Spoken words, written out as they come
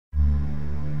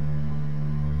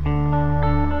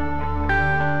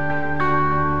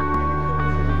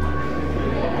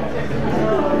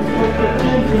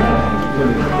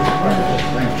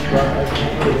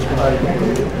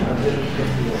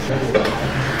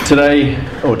Today,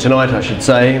 or tonight I should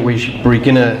say, we should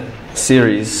begin a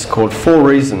series called 4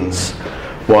 Reasons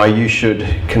Why You Should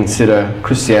Consider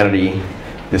Christianity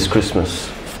This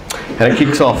Christmas. And it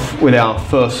kicks off with our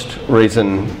first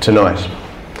reason tonight,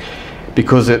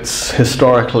 because it's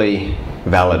historically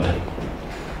valid.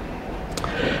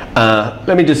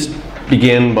 Let me just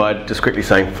begin by just quickly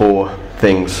saying 4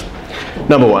 things.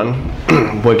 Number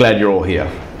 1, we're glad you're all here.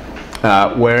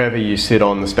 Wherever you sit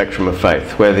on the spectrum of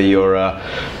faith, whether you're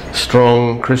a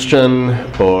strong Christian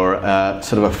or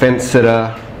sort of a fence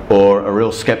sitter or a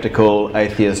real skeptical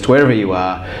atheist, wherever you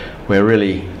are, we're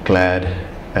really glad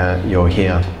you're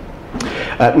here.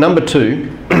 Number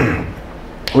 2,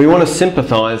 we want to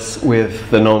sympathise with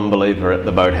the non-believer at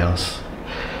the Boathouse.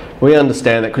 We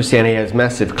understand that Christianity has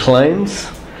massive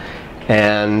claims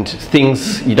and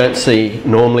things you don't see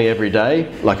normally every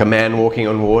day, like a man walking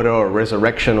on water or a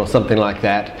resurrection or something like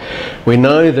that. We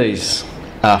know these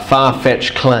are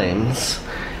far-fetched claims,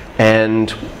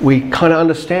 and we kind of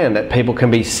understand that people can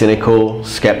be cynical,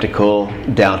 skeptical,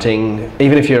 doubting.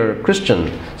 Even if you're a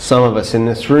Christian, some of us in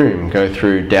this room go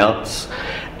through doubts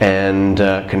and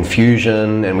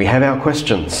confusion, and we have our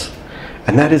questions,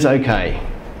 and that is okay.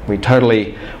 We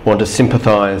totally want to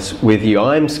sympathise with you.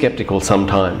 I'm skeptical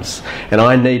sometimes, and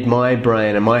I need my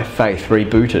brain and my faith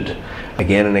rebooted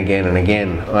again and again and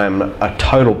again. I'm a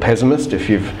total pessimist, if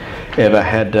you've ever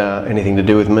had anything to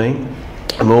do with me.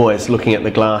 I'm always looking at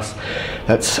the glass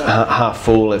that's half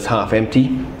full as half empty,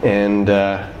 and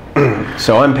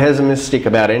so I'm pessimistic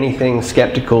about anything,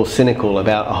 skeptical, cynical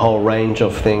about a whole range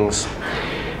of things,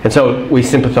 and so we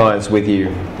sympathise with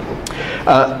you.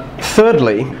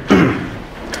 Thirdly,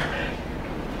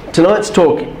 tonight's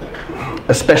talk,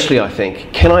 especially I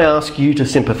think, can I ask you to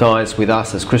sympathise with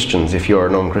us as Christians if you're a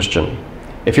non-Christian?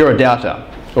 If you're a doubter,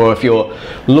 or if you're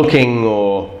looking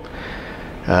or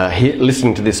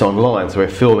listening to this online, so we're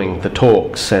filming the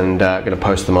talks and going to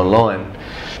post them online.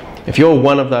 If you're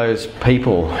one of those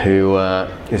people who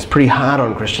is pretty hard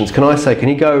on Christians, can I say, can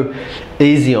you go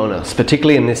easy on us,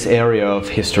 particularly in this area of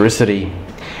historicity?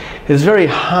 It's very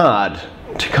hard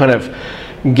to kind of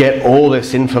get all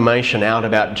this information out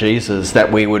about Jesus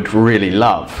that we would really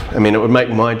love. I mean, it would make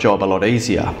my job a lot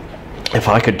easier if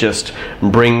I could just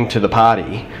bring to the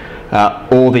party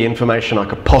all the information I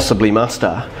could possibly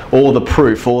muster, all the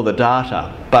proof, all the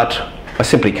data, but I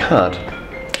simply can't.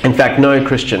 In fact, no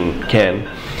Christian can.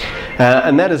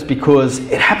 And that is because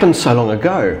it happened so long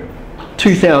ago,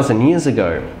 2,000 years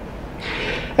ago.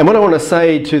 And what I want to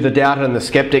say to the doubter and the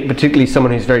skeptic, particularly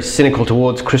someone who's very cynical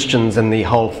towards Christians and the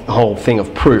whole thing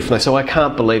of proof, and they say, I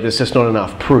can't believe there's just not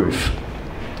enough proof.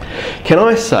 Can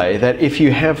I say that if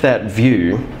you have that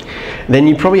view, then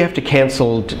you probably have to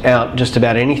cancel out just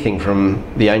about anything from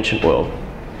the ancient world.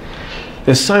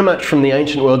 There's so much from the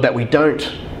ancient world that we don't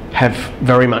have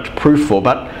very much proof for,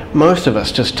 but most of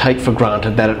us just take for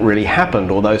granted that it really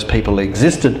happened or those people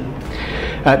existed.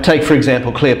 Take, for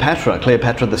example, Cleopatra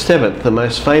the Seventh, the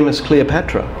most famous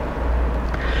Cleopatra,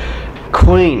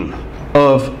 Queen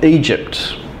of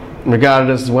Egypt,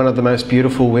 regarded as one of the most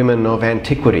beautiful women of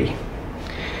antiquity.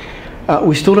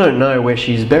 We still don't know where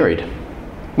she's buried.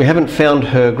 We haven't found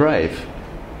her grave.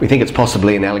 We think it's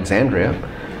possibly in Alexandria,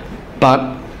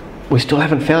 but we still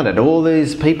haven't found it. All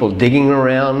these people digging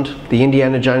around, the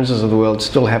Indiana Joneses of the world,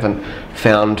 still haven't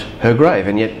found her grave,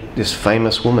 and yet this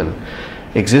famous woman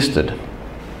existed.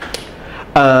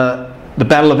 The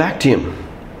Battle of Actium,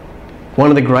 one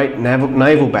of the great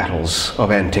naval battles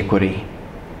of antiquity,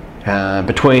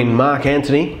 between Mark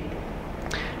Antony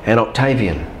and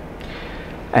Octavian.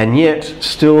 And yet,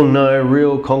 still no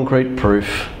real concrete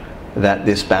proof that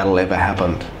this battle ever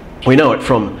happened. We know it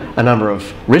from a number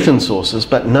of written sources,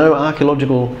 but no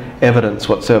archaeological evidence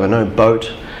whatsoever, no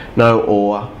boat, no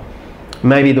oar.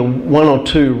 Maybe the 1 or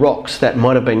 2 rocks that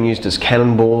might have been used as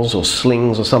cannonballs or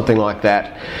slings or something like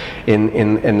that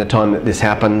in the time that this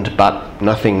happened, but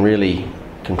nothing really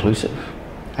conclusive.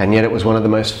 And yet it was one of the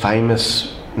most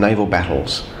famous naval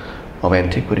battles of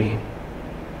antiquity.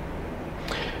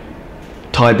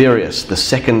 Tiberius, the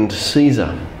second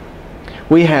Caesar.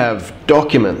 We have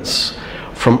documents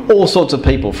from all sorts of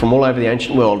people from all over the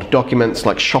ancient world, documents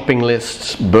like shopping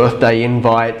lists, birthday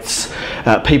invites,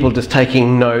 people just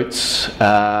taking notes,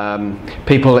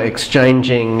 people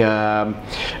exchanging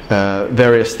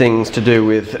various things to do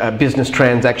with business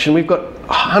transaction. We've got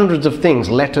hundreds of things,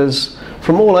 letters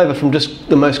from all over, from just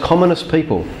the most commonest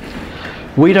people.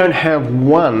 We don't have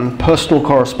one personal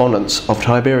correspondence of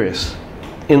Tiberius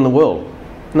in the world.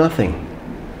 Nothing.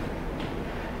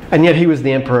 And yet he was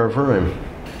the emperor of Rome.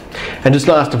 And just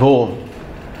last of all,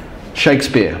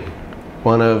 Shakespeare,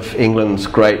 one of England's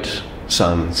great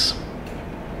sons.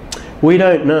 We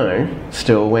don't know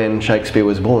still when Shakespeare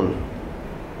was born.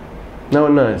 No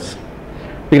one knows.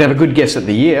 We can have a good guess at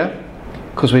the year,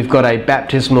 because we've got a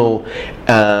baptismal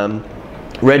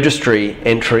registry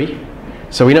entry,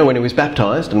 so we know when he was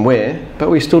baptised and where, but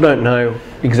we still don't know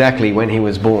exactly when he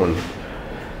was born.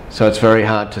 So it's very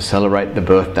hard to celebrate the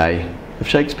birthday of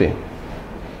Shakespeare.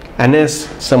 And there's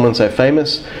someone so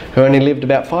famous who only lived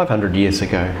about 500 years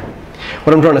ago.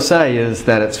 What I'm trying to say is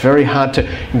that it's very hard to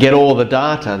get all the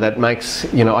data that makes,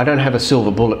 I don't have a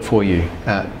silver bullet for you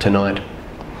tonight.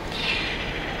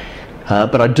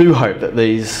 But I do hope that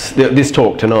this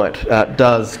talk tonight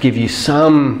does give you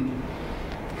some,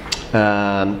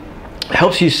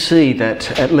 helps you see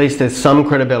that at least there's some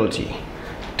credibility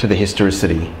to the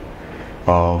historicity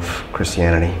of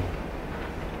Christianity.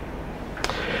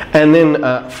 And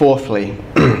then fourthly,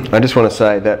 I just want to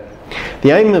say that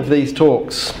the aim of these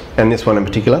talks, and this one in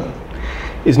particular,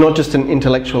 is not just an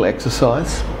intellectual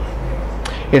exercise.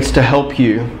 It's to help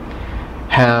you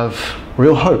have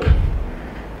real hope,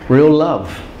 real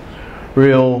love,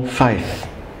 real faith.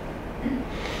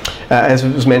 As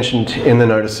was mentioned in the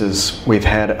notices, we've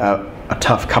had a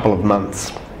tough couple of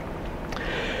months.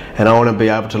 And I want to be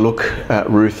able to look at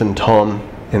Ruth and Tom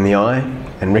in the eye,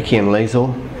 and Ricky and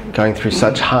Liesl, going through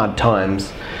such hard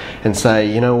times, and say,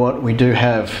 you know what, we do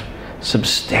have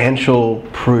substantial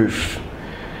proof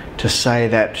to say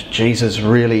that Jesus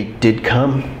really did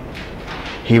come.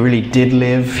 He really did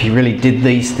live. He really did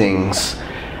these things.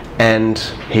 And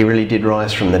he really did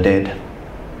rise from the dead.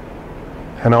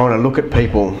 And I want to look at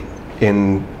people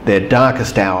in their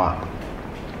darkest hour,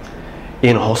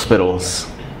 in hospitals,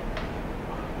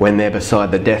 when they're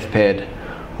beside the deathbed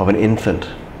of an infant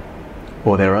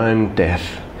or their own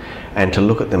death, and to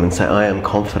look at them and say, I am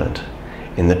confident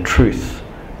in the truth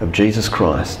of Jesus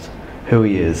Christ, who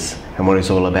he is and what he's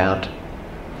all about.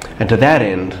 And to that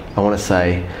end, I want to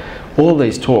say, all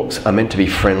these talks are meant to be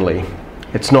friendly.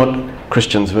 It's not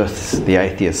Christians versus the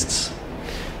atheists,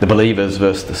 the believers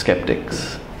versus the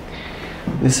skeptics.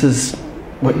 This is,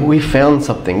 we found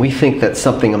something. We think that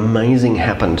something amazing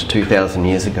happened 2,000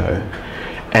 years ago,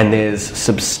 and there's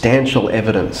substantial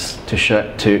evidence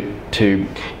to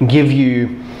give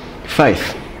you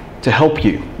faith, to help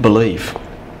you believe,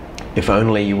 if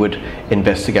only you would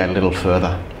investigate a little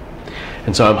further.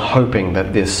 And so I'm hoping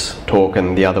that this talk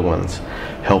and the other ones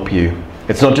help you.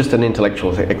 It's not just an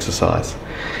intellectual exercise,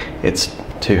 it's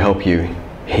to help you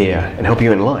here and help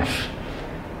you in life.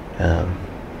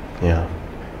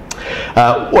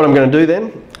 What I'm going to do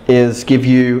then is give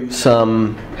you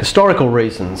some historical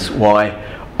reasons why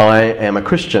I am a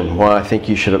Christian, why I think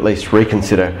you should at least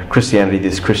reconsider Christianity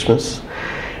this Christmas.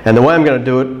 And the way I'm going to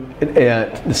do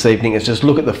it this evening is just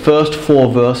look at the first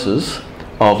 4 verses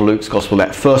of Luke's Gospel,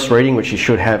 that first reading, which you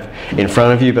should have in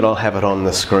front of you, but I'll have it on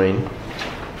the screen.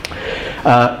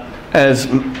 As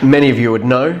many of you would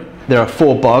know, there are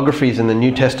 4 biographies in the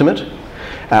New Testament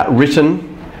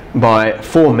written by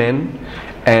 4 men,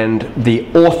 and the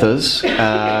authors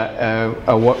are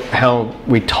how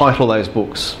we title those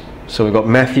books. So we've got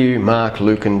Matthew, Mark,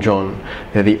 Luke and John.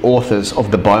 They're the authors of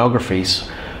the biographies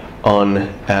on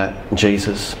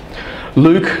Jesus.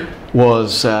 Luke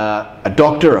was a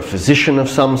doctor, a physician of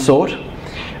some sort.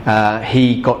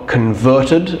 He got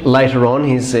converted later on.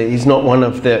 He's not one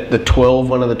of the 12,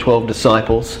 one of the 12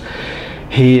 disciples.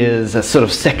 He is a sort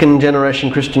of second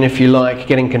generation Christian, if you like,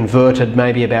 getting converted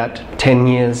maybe about 10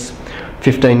 years,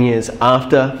 15 years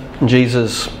after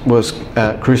Jesus was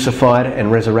crucified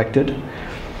and resurrected.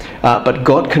 But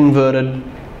got converted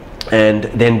and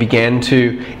then began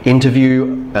to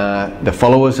interview the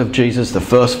followers of Jesus, the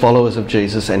first followers of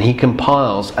Jesus, and he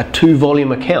compiles a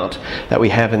 2-volume account that we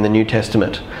have in the New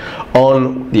Testament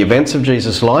on the events of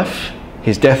Jesus' life,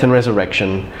 his death and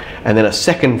resurrection, and then a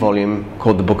second volume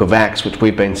called the Book of Acts, which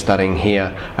we've been studying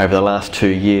here over the last 2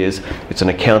 years. It's an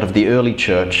account of the early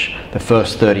church, the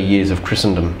first 30 years of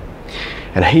Christendom.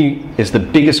 And he is the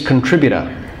biggest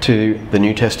contributor to the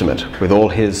New Testament with all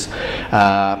his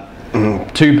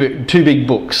two big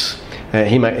books.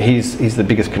 He's the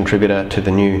biggest contributor to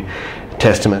the New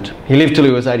Testament. He lived till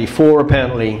he was 84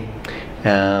 apparently,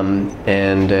 and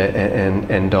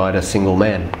died a single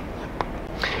man.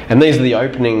 And these are the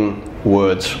opening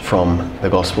words from the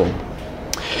Gospel.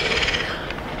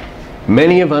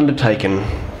 Many have undertaken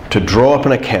to draw up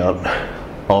an account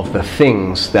of the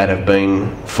things that have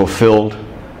been fulfilled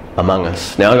among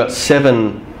us. Now I've got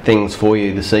 7 things for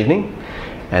you this evening,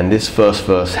 and this first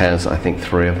verse has, I think,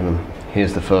 3 of them.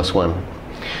 Here's the first one.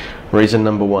 Reason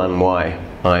number 1 why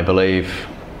I believe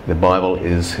the Bible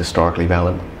is historically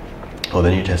valid, or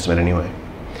the New Testament anyway.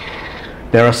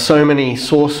 There are so many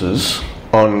sources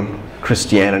on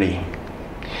Christianity.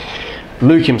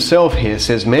 Luke himself here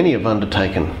says many have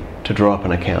undertaken to draw up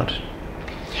an account.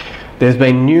 There's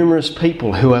been numerous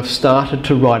people who have started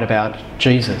to write about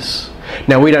Jesus.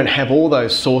 Now, we don't have all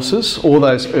those sources, all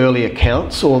those early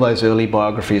accounts, all those early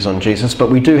biographies on Jesus, but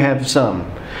we do have some.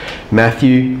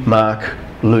 Matthew, Mark,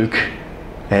 Luke,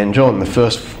 and John, the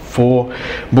first 4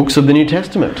 books of the New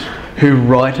Testament, who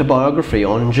write a biography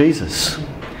on Jesus.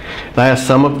 They are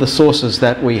some of the sources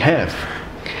that we have.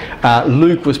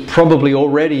 Luke was probably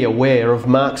already aware of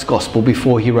Mark's Gospel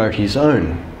before he wrote his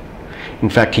own. In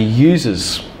fact, he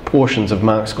uses portions of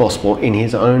Mark's Gospel in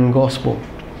his own Gospel.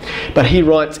 But he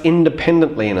writes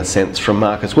independently, in a sense, from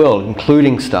Mark as well,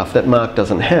 including stuff that Mark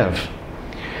doesn't have.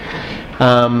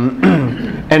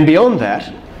 And beyond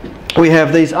that, we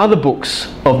have these other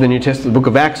books of the New Testament. The book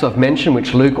of Acts I've mentioned,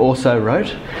 which Luke also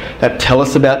wrote, that tell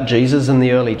us about Jesus and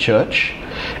the early church.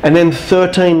 And then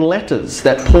 13 letters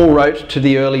that Paul wrote to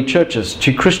the early churches,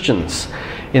 to Christians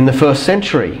in the first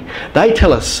century. They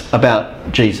tell us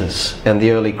about Jesus and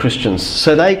the early Christians.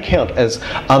 So they count as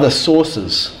other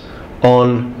sources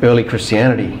on early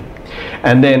Christianity.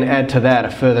 And then add to that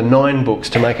a further 9 books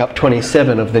to make up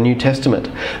 27 of the New Testament.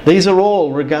 These are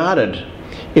all regarded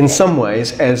in some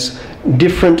ways as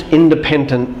different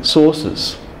independent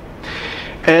sources.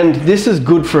 And this is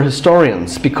good for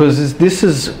historians, because this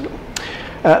is,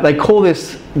 they call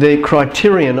this the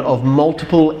criterion of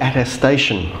multiple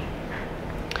attestation.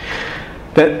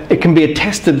 That it can be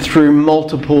attested through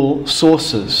multiple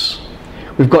sources.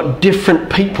 We've got different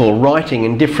people writing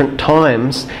in different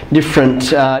times, different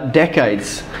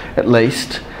decades at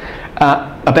least,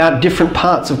 about different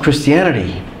parts of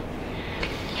Christianity.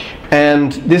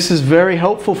 And this is very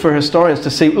helpful for historians to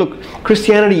see, look,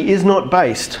 Christianity is not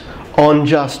based on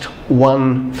just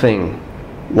one thing,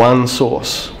 one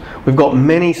source. We've got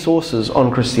many sources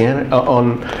on Christianity,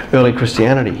 on early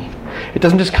Christianity. It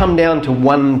doesn't just come down to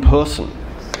one person,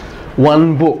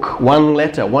 one book, one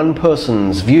letter, one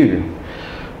person's view.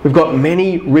 We've got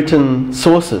many written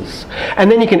sources.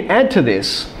 And then you can add to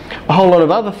this a whole lot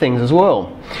of other things as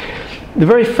well. The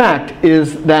very fact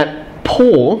is that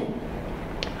Paul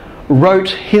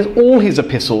wrote all his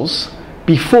epistles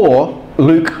before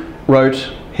Luke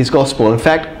wrote his gospel. In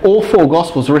fact, all 4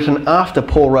 gospels were written after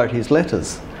Paul wrote his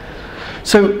letters.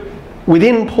 So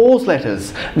within Paul's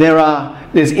letters,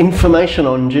 there's information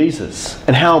on Jesus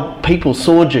and how people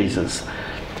saw Jesus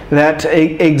that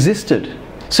existed.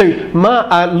 So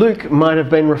Luke might have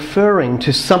been referring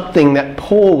to something that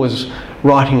Paul was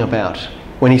writing about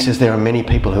when he says there are many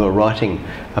people who are writing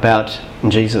about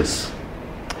Jesus.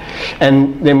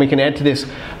 And then we can add to this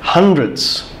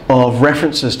hundreds of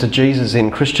references to Jesus in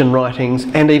Christian writings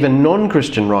and even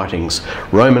non-Christian writings,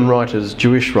 Roman writers,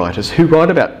 Jewish writers, who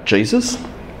write about Jesus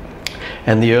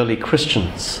and the early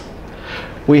Christians.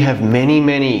 We have many,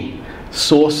 many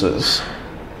sources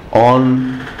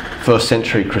on first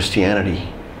century Christianity.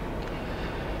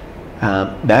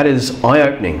 That is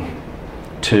eye-opening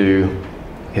to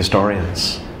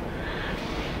historians.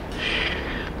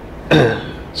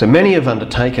 So many have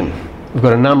undertaken. We've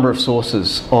got a number of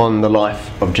sources on the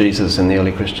life of Jesus and the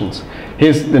early Christians.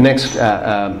 Here's the next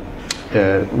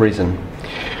reason.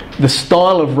 The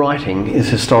style of writing is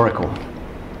historical.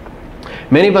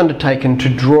 Many have undertaken to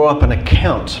draw up an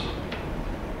account.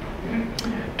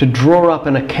 To draw up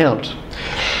an account.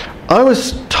 I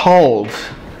was told,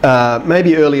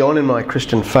 maybe early on in my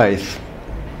Christian faith,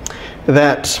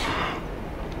 that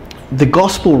the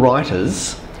gospel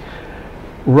writers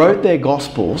wrote their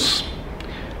gospels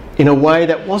in a way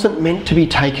that wasn't meant to be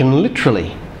taken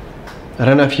literally. I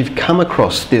don't know if you've come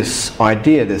across this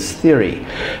idea, this theory,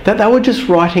 that they were just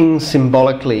writing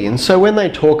symbolically. And so when they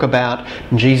talk about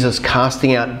Jesus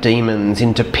casting out demons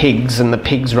into pigs and the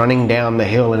pigs running down the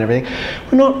hill and everything,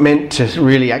 we're not meant to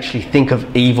really actually think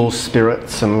of evil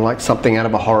spirits and like something out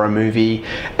of a horror movie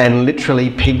and literally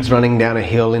pigs running down a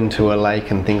hill into a lake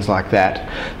and things like that.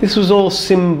 This was all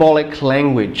symbolic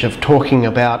language of talking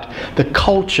about the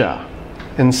culture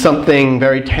and something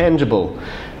very tangible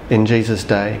in Jesus'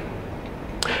 day.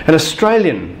 An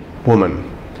Australian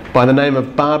woman by the name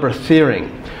of Barbara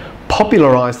Thiering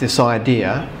popularised this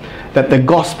idea that the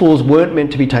Gospels weren't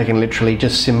meant to be taken literally,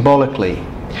 just symbolically.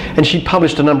 And she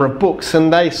published a number of books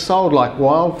and they sold like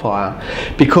wildfire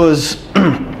because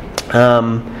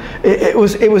it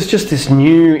was just this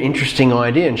new, interesting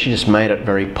idea, and she just made it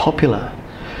very popular.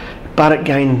 But it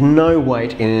gained no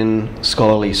weight in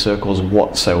scholarly circles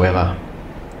whatsoever.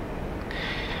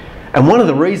 And one of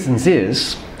the reasons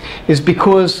is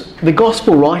because the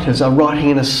gospel writers are writing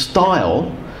in a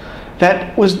style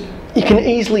that was, you can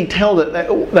easily tell that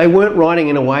they weren't writing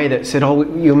in a way that said, oh,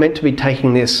 you're meant to be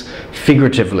taking this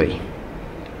figuratively,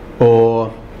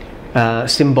 or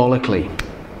symbolically.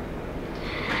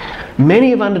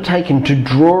 Many have undertaken to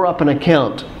draw up an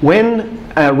account.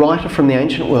 When a writer from the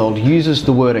ancient world uses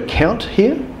the word account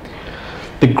here,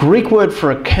 the Greek word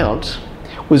for account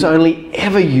was only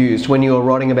ever used when you were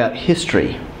writing about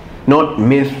history, not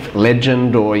myth,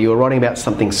 legend, or you were writing about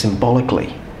something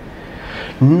symbolically.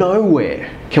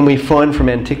 Nowhere can we find from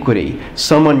antiquity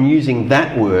someone using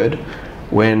that word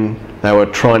when they were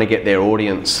trying to get their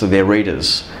audience, their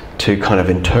readers, to kind of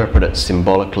interpret it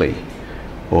symbolically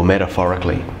or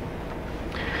metaphorically.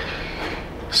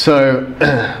 So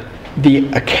the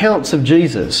accounts of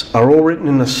Jesus are all written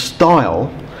in a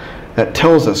style that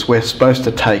tells us we're supposed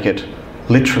to take it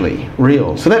literally,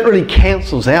 real. So that really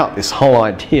cancels out this whole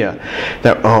idea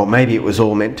that, oh, maybe it was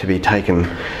all meant to be taken,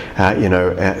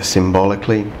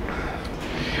 symbolically.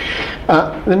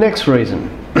 The next reason,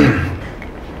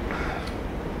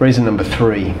 reason number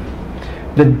 3,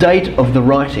 the date of the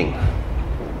writing.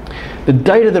 The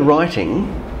date of the writing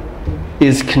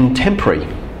is contemporary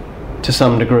to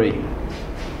some degree.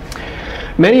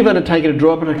 Many have undertaken to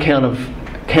draw up an account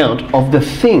of the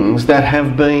things that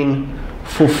have been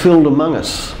fulfilled among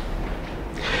us.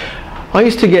 I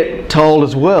used to get told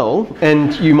as well,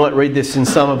 and you might read this in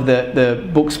some of the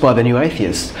books by the New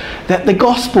Atheists, that the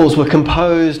Gospels were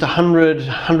composed 100,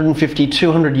 150,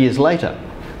 200 years later.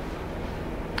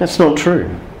 That's not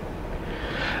true.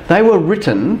 They were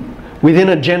written within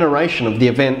a generation of the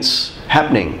events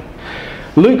happening.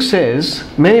 Luke says,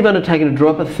 many have undertaken to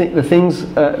draw up the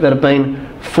things that have been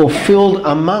fulfilled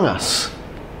among us.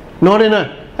 Not in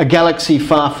a galaxy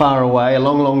far, far away, a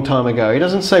long, long time ago. He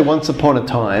doesn't say once upon a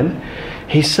time.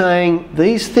 He's saying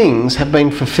these things have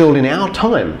been fulfilled in our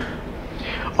time.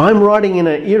 I'm writing in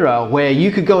an era where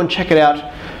you could go and check it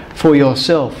out for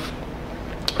yourself.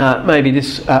 Maybe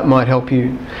this might help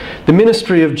you. The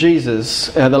ministry of Jesus,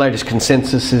 the latest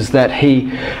consensus is that he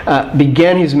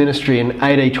began his ministry in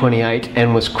AD 28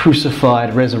 and was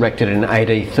crucified, resurrected in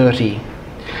AD 30.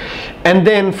 And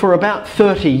then for about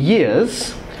 30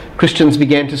 years, Christians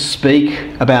began to speak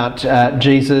about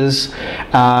Jesus,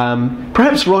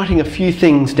 perhaps writing a few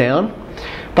things down.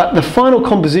 But the final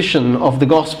composition of the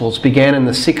Gospels began in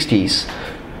the 60s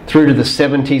through to the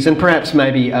 70s, and perhaps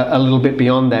maybe a little bit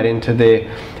beyond that into the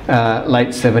late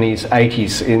 70s,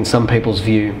 80s in some people's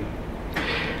view.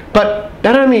 But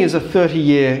that only is a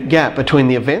 30-year gap between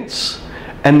the events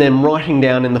and them writing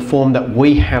down in the form that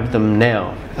we have them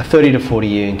now, a 30 to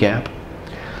 40-year gap.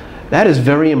 That is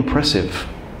very impressive.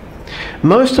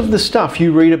 Most of the stuff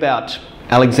you read about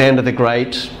Alexander the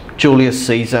Great, Julius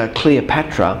Caesar,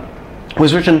 Cleopatra,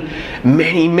 was written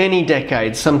many, many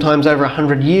decades, sometimes over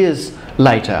 100 years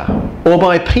later, or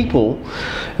by people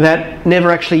that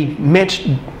never actually met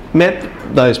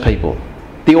those people.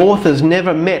 The authors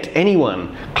never met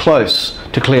anyone close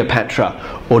to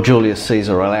Cleopatra or Julius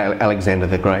Caesar or Alexander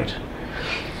the Great.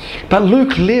 But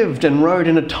Luke lived and wrote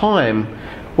in a time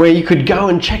where you could go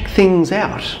and check things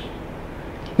out.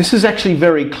 This is actually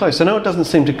very close. I know it doesn't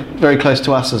seem very close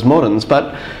to us as moderns,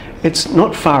 but it's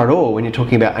not far at all when you're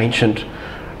talking about ancient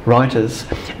writers.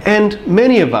 And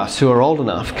many of us who are old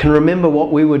enough can remember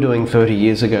what we were doing 30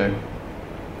 years ago.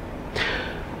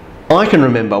 I can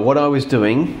remember what I was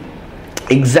doing,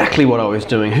 exactly what I was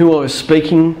doing, who I was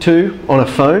speaking to on a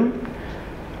phone,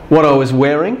 what I was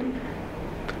wearing,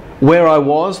 where I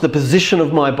was, the position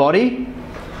of my body.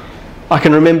 I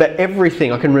can remember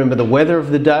everything. I can remember the weather of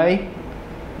the day,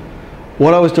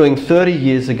 what I was doing 30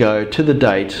 years ago to the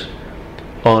date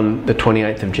on the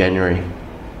 28th of January.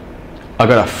 I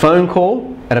got a phone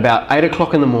call at about 8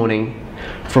 o'clock in the morning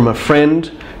from a friend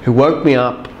who woke me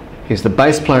up. He's the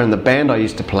bass player in the band I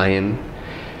used to play in.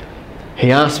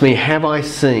 He asked me, have I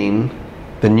seen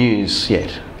the news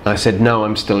yet? I said, no,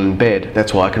 I'm still in bed.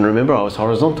 That's why I can remember I was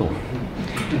horizontal.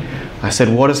 I said,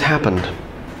 what has happened?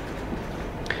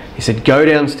 He said, go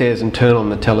downstairs and turn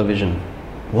on the television.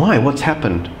 Why? What's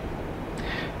happened?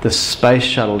 The Space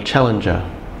Shuttle Challenger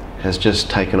has just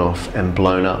taken off and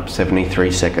blown up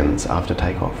 73 seconds after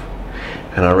takeoff.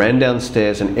 And I ran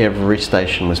downstairs and every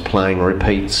station was playing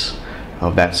repeats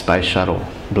of that space shuttle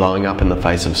blowing up in the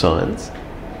face of science.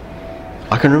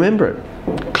 I can remember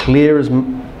it, clear as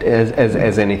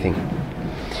anything.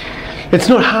 It's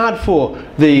not hard for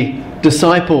the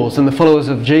disciples and the followers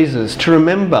of Jesus to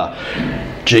remember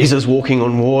Jesus walking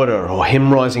on water, or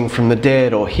him rising from the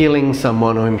dead, or healing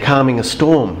someone, or him calming a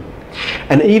storm.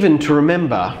 And even to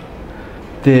remember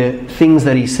the things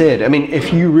that he said. I mean,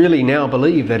 if you really now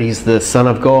believe that he's the Son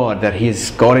of God, that he's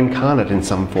God incarnate in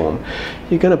some form,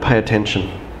 you're going to pay attention.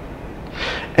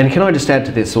 And can I just add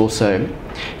to this also,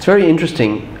 it's very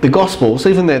interesting, the Gospels,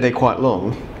 even though they're quite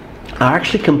long, are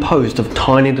actually composed of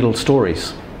tiny little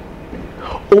stories.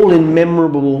 all in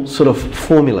memorable sort of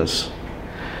formulas.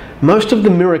 Most of the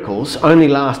miracles only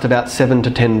last about 7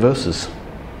 to 10 verses.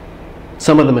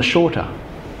 Some of them are shorter.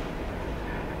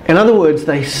 In other words,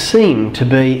 they seem to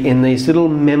be in these little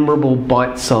memorable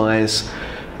bite-size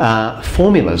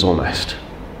formulas almost,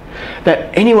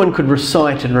 that anyone could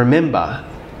recite and remember,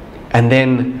 and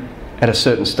then at a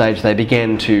certain stage they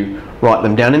began to write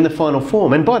them down in the final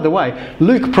form. And by the way,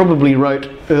 Luke probably wrote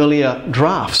earlier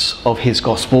drafts of his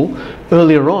gospel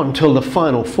earlier on till the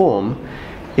final form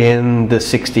in the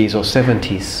 60s or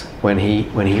 70s when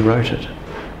he wrote it.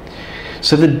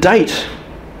 So the date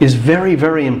is very,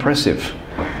 very impressive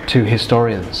to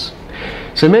historians.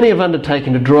 So many have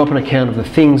undertaken to draw up an account of the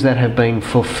things that have been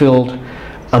fulfilled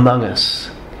among us.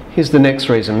 Here's the next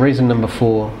reason number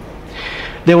 4.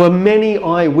 There were many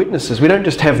eyewitnesses. We don't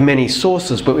just have many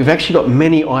sources, but we've actually got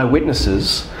many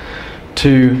eyewitnesses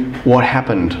to what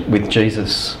happened with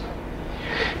Jesus.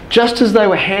 Just as they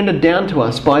were handed down to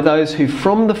us by those who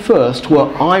from the first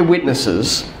were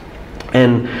eyewitnesses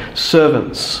and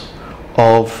servants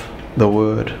of the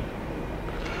word.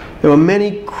 There were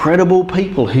many credible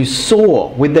people who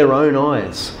saw with their own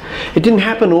eyes. It didn't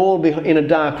happen all in a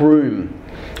dark room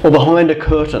or behind a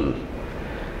curtain.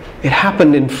 It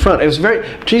happened in front.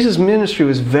 Jesus' ministry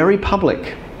was very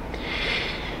public.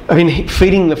 I mean,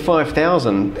 feeding the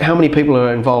 5,000, how many people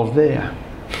are involved there?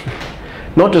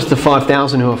 Not just the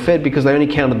 5,000 who were fed, because they only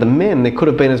counted the men. There could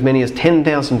have been as many as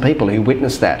 10,000 people who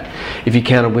witnessed that, if you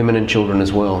counted women and children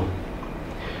as well.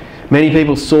 Many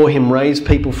people saw him raise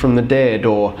people from the dead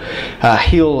or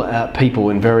heal people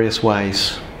in various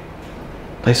ways.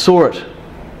 They saw it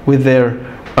with their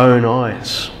own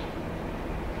eyes.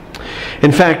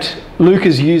 In fact, Luke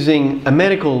is using a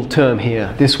medical term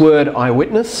here. This word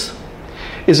eyewitness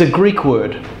is a Greek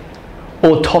word,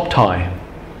 autoptai.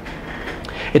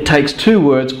 It takes 2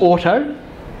 words, auto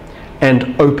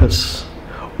and opus.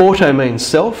 Auto means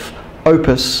self,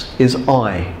 opus is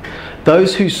eye.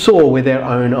 Those who saw with their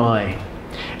own eye.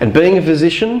 And being a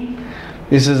physician,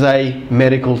 this is a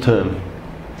medical term.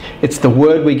 It's the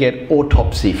word we get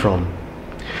autopsy from.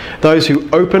 Those who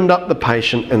opened up the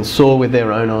patient and saw with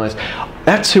their own eyes.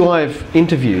 That's who I've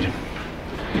interviewed.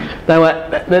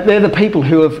 They're the people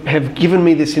who have given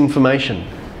me this information.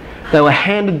 They were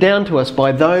handed down to us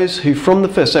by those who from the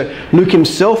first. So Luke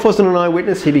himself wasn't an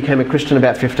eyewitness. He became a Christian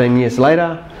about 15 years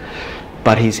later.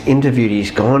 But he's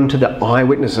gone to the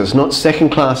eyewitnesses, not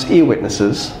second-class ear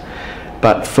witnesses,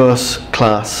 but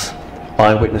first-class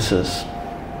eyewitnesses.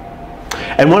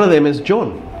 And one of them is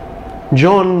John.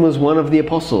 John was one of the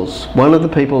apostles, one of the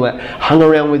people that hung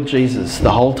around with Jesus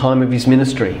the whole time of his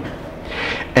ministry.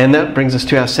 And that brings us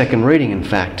to our second reading, in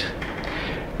fact.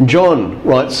 John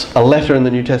writes a letter in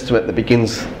the New Testament that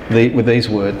begins with these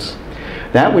words.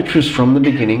 That which was from the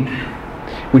beginning,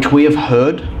 which we have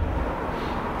heard,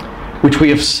 which we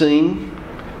have seen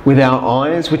with our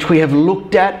eyes, which we have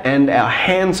looked at and our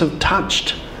hands have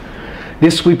touched.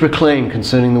 This we proclaim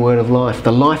concerning the word of life.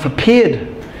 The life appeared.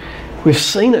 We've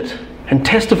seen it and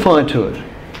testified to it.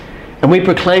 And we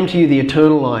proclaim to you the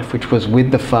eternal life which was with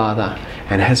the Father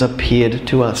and has appeared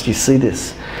to us. Do you see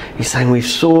this? He's saying we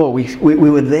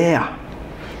were there.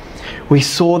 We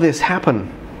saw this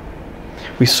happen.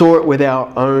 We saw it with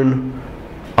our own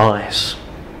eyes.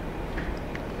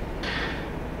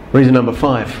 Reason number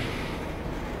 5.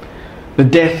 The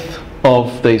death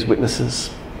of these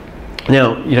witnesses.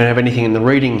 Now, you don't have anything in the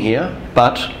reading here,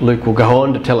 but Luke will go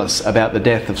on to tell us about the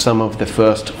death of some of the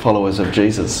first followers of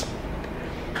Jesus.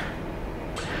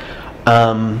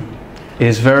 It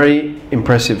is very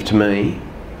impressive to me.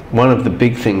 One of the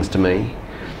big things to me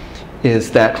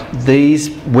is that these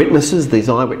witnesses, these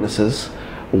eyewitnesses,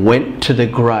 went to the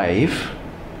grave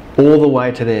all the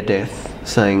way to their death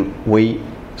saying, we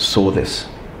saw this.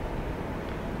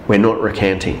 We're not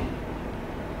recanting.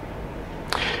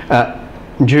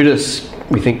 Judas,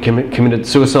 we think, committed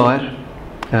suicide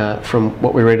from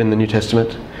what we read in the New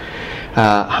Testament,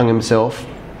 hung himself.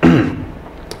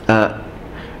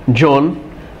 John,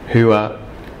 who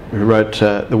wrote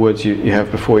the words you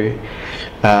have before you,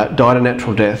 died a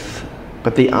natural death,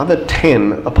 but the other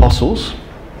 10 apostles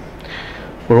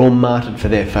were all martyred for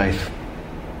their faith.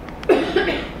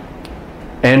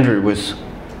 Andrew was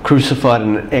crucified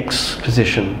in an X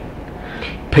position.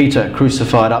 Peter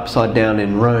crucified upside down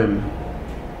in Rome.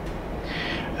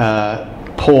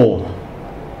 Paul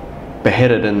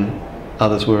beheaded, and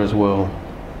others were as well.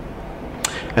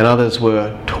 And others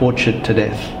were tortured to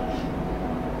death.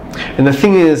 And the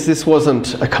thing is, this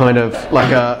wasn't a kind of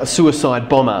like a suicide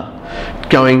bomber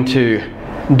going to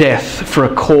death for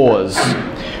a cause,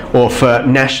 or for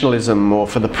nationalism, or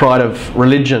for the pride of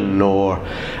religion, or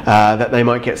that they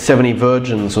might get 70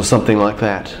 virgins or something like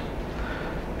that.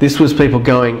 This was people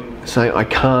saying, I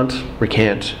can't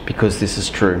recant because this is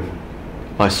true.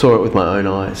 I saw it with my own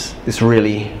eyes. This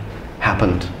really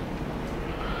happened.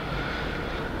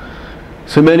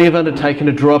 So many have undertaken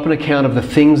to draw up an account of the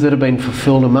things that have been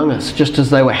fulfilled among us, just as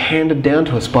they were handed down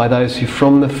to us by those who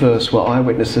from the first were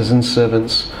eyewitnesses and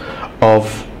servants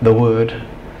of the word.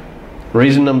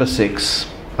 Reason number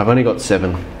 6, I've only got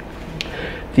 7.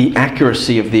 The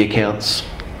accuracy of the accounts.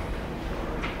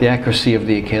 The accuracy of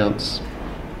the accounts.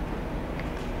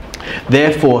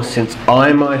 Therefore, since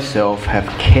I myself have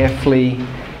carefully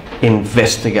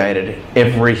investigated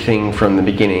everything from the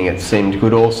beginning, it seemed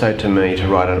good also to me to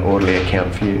write an orderly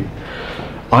account for you.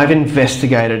 I've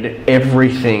investigated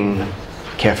everything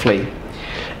carefully.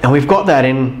 And we've got that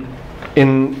in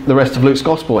the rest of Luke's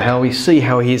Gospel, how we see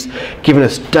how he's given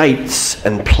us dates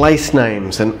and place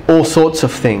names and all sorts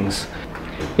of things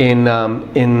in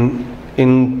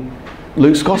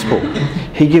Luke's Gospel.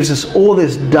 He gives us all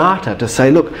this data to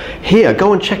say, look, here,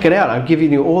 go and check it out. I've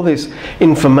given you all this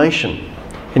information.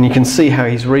 And you can see how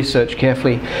he's researched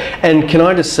carefully. And can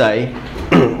I just say,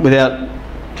 without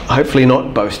hopefully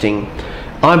not boasting,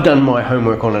 I've done my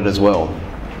homework on it as well.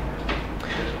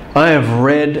 I have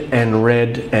read and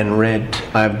read and read.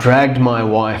 I have dragged my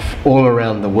wife all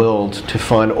around the world to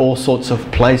find all sorts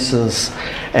of places.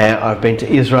 I've been to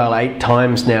Israel 8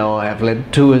 times now. I have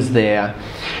led tours there.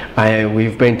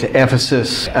 We've been to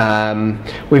Ephesus.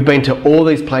 We've been to all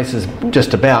these places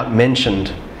just about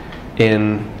mentioned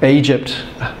in Egypt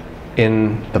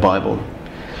in the Bible.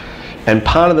 And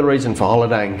part of the reason for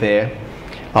holidaying there,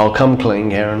 I'll come clean,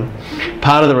 Karen,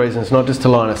 part of the reason is not just to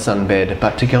lie on a sunbed,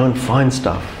 but to go and find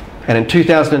stuff. And in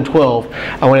 2012,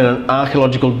 I went on an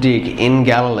archaeological dig in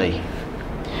Galilee,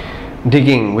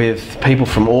 digging with people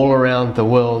from all around the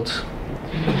world,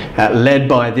 led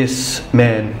by this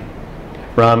man,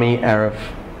 Rami Arif,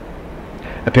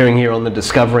 appearing here on the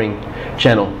Discovering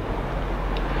Channel.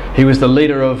 He was the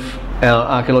leader of our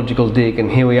archaeological dig, and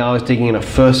here we are, I was digging in a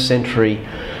 1st century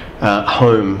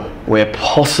home where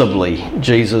possibly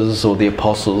Jesus or the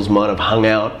apostles might have hung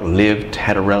out, lived,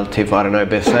 had a relative, I don't know.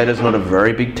 Bethsaida's not a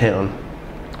very big town.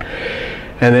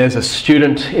 And there's a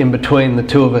student in between the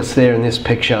two of us there in this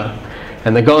picture.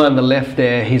 And the guy on the left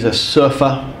there, he's a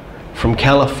surfer from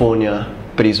California,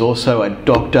 but he's also a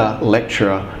doctor,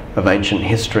 lecturer of ancient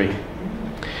history.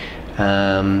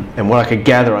 And what I could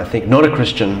gather, I think, not a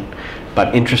Christian,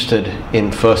 but interested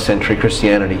in 1st century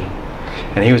Christianity.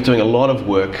 And he was doing a lot of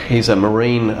work. He's a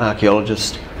marine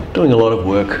archaeologist doing a lot of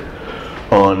work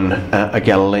on a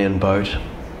Galilean boat.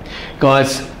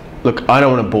 Guys, look, I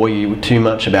don't want to bore you too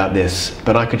much about this,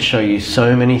 but I could show you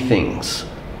so many things.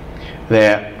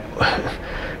 There,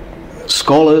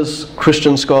 scholars,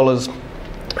 Christian scholars,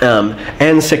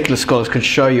 and secular scholars could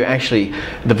show you actually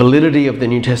the validity of the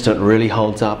New Testament really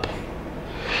holds up.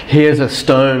 Here's a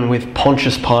stone with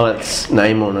Pontius Pilate's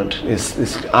name on it.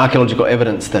 It's archaeological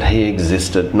evidence that he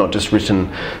existed, not just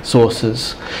written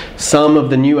sources. Some of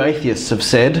the new atheists have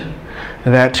said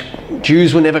that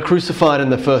Jews were never crucified in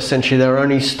the 1st century, they were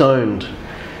only stoned.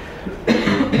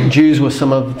 Jews were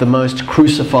some of the most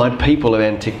crucified people of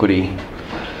antiquity.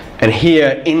 And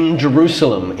here in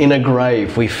Jerusalem, in a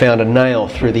grave, we found a nail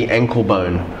through the ankle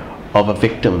bone of a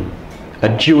victim. A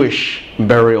Jewish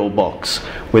burial box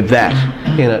with that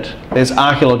in it. There's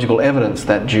archaeological evidence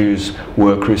that Jews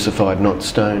were crucified, not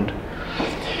stoned.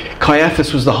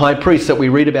 Caiaphas was the high priest that we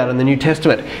read about in the New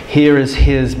Testament. Here is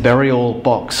his burial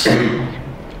box,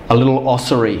 a little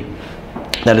ossuary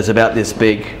that is about this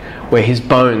big, where his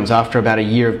bones, after about a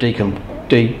year of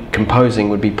decomposing,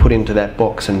 would be put into that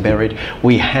box and buried.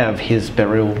 We have his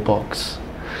burial box.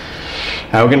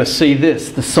 We're going to see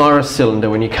this, the Cyrus cylinder,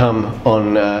 when you come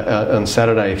on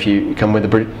Saturday, if you come to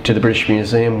the British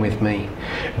Museum with me,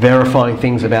 verifying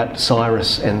things about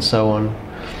Cyrus and so on.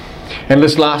 And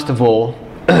just last of all,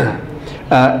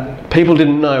 people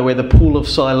didn't know where the Pool of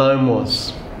Siloam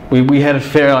was. We had a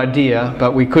fair idea,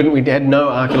 but we had no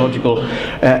archaeological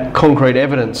concrete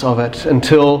evidence of it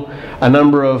until a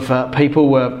number of people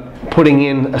were putting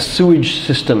in a sewage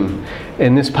system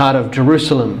in this part of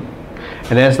Jerusalem.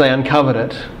 And as they uncovered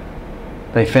it,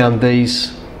 they found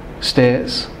these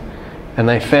stairs. And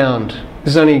they found,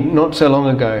 this is only not so long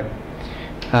ago,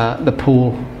 the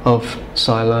Pool of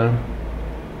Siloam.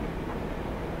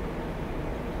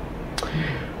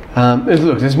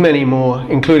 There's many more,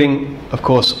 including, of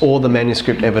course, all the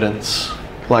manuscript evidence,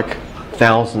 like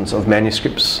thousands of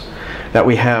manuscripts that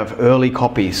we have, early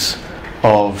copies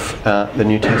of the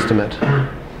New Testament.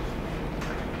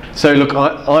 So look,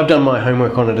 I've done my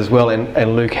homework on it as well,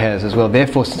 and Luke has as well.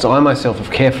 Therefore, since I myself have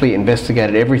carefully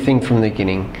investigated everything from the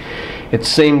beginning, it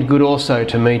seemed good also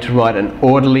to me to write an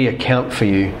orderly account for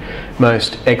you,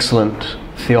 most excellent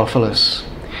Theophilus.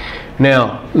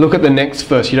 Now, look at the next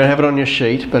verse. You don't have it on your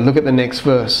sheet, but look at the next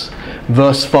verse.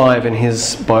 Verse 5 in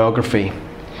his biography.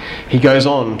 He goes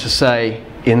on to say,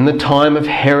 in the time of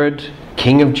Herod,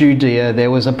 king of Judea, there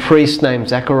was a priest named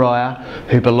Zechariah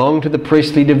who belonged to the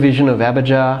priestly division of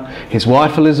Abijah. His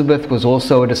wife Elizabeth was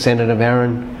also a descendant of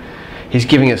Aaron. He's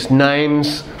giving us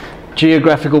names,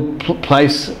 geographical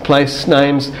place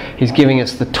names. He's giving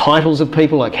us the titles of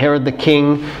people like Herod the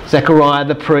king, Zechariah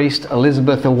the priest,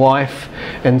 Elizabeth the wife,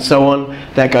 and so on.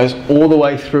 That goes all the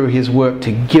way through his work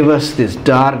to give us this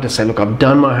data to say, look, I've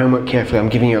done my homework carefully. I'm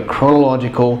giving you a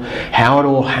chronological, how it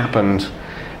all happened,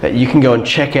 that you can go and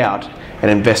check out and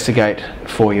investigate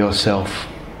for yourself.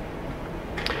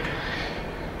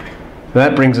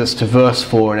 That brings us to verse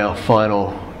 4 and our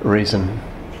final reason.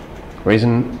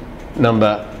 Reason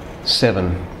number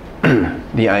 7,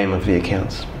 the aim of the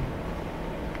accounts.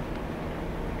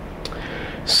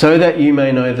 So that you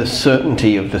may know the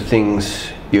certainty of the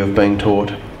things you have been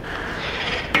taught.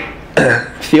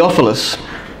 Theophilus,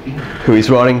 who he's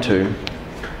writing to,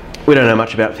 we don't know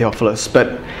much about Theophilus,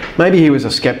 but maybe he was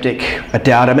a skeptic, a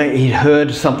doubter. Maybe he'd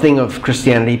heard something of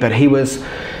Christianity, but he's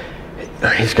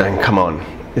going, come on,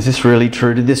 is this really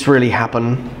true? Did this really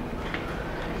happen?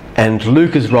 And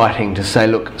Luke is writing to say,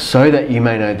 look, so that you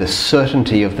may know the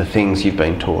certainty of the things you've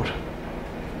been taught.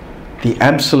 The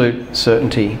absolute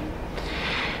certainty.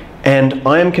 And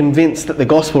I am convinced that the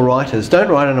gospel writers don't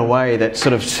write in a way that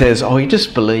sort of says, oh, you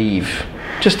just believe,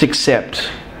 just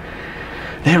accept.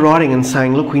 They're writing and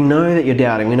saying, look, we know that you're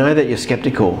doubting, we know that you're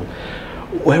skeptical.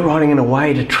 We're writing in a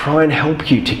way to try and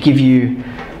help you, to give you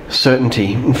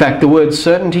certainty. In fact, the word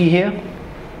certainty here,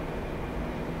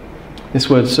 this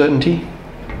word certainty,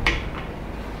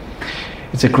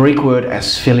 it's a Greek word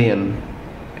asphilion.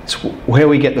 It's where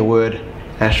we get the word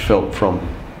asphalt from.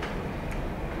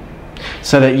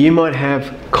 So that you might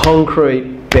have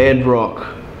concrete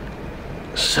bedrock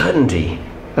certainty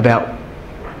about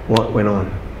what went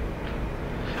on.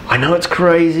 I know it's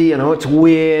crazy, I know it's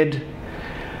weird,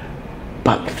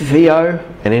 but Theo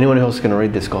and anyone else going to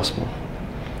read this gospel,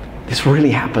 this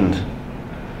really happened.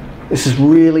 This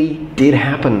really did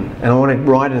happen, and I want to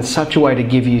write in such a way to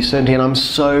give you certainty, and I'm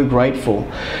so grateful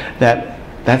that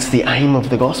that's the aim of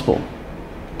the gospel,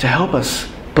 to help us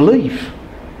believe,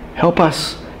 help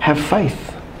us have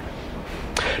faith.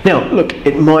 Now, look,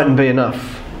 it mightn't be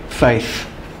enough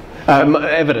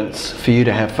evidence for you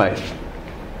to have faith.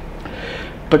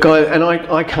 But guys, and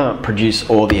I can't produce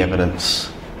all the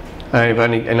evidence. I've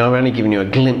only given you a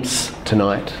glimpse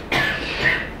tonight.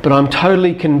 But I'm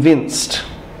totally convinced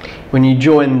when you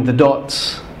join the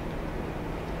dots,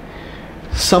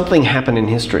 something happened in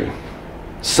history.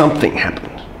 Something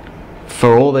happened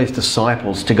for all these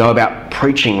disciples to go about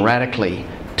preaching radically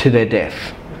to their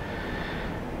death.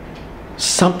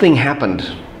 Something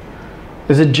happened.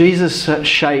 There's a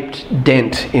Jesus-shaped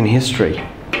dent in history.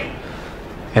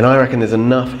 And I reckon there's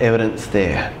enough evidence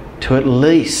there to at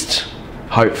least,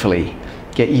 hopefully,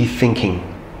 get you thinking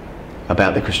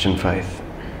about the Christian faith.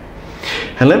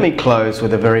 And let me close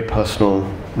with a very personal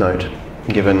note,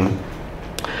 given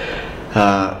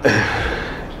our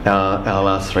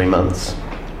last 3 months.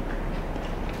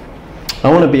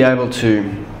 I want to be able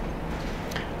to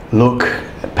look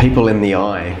at people in the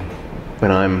eye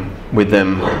when I'm with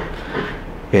them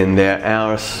in their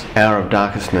hour of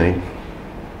darkest need,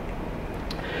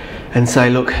 and say,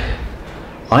 look,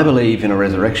 I believe in a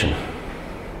resurrection.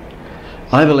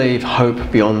 I believe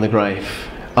hope beyond the grave.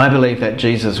 I believe that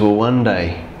Jesus will one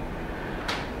day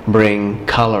bring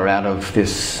colour out of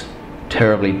this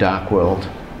terribly dark world.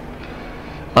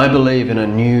 I believe in a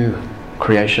new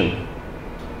creation.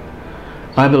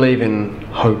 I believe in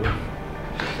hope.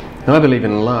 I believe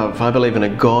in love. I believe in a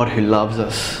God who loves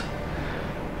us.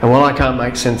 And while I can't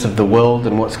make sense of the world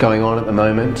and what's going on at the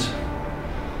moment,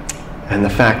 and the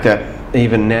fact that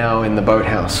even now in the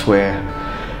Boathouse, where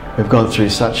we've gone through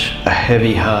such a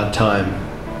heavy, hard time,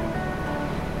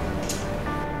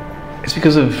 it's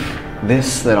because of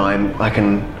this that I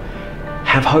can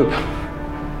have hope.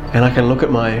 And I can look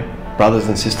at my brothers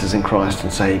and sisters in Christ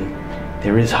and say,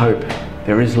 there is hope,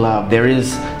 there is love, there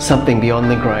is something beyond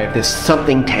the grave, there's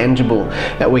something tangible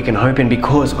that we can hope in,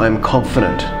 because I'm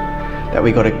confident that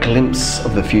we got a glimpse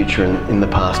of the future in the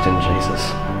past in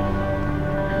Jesus.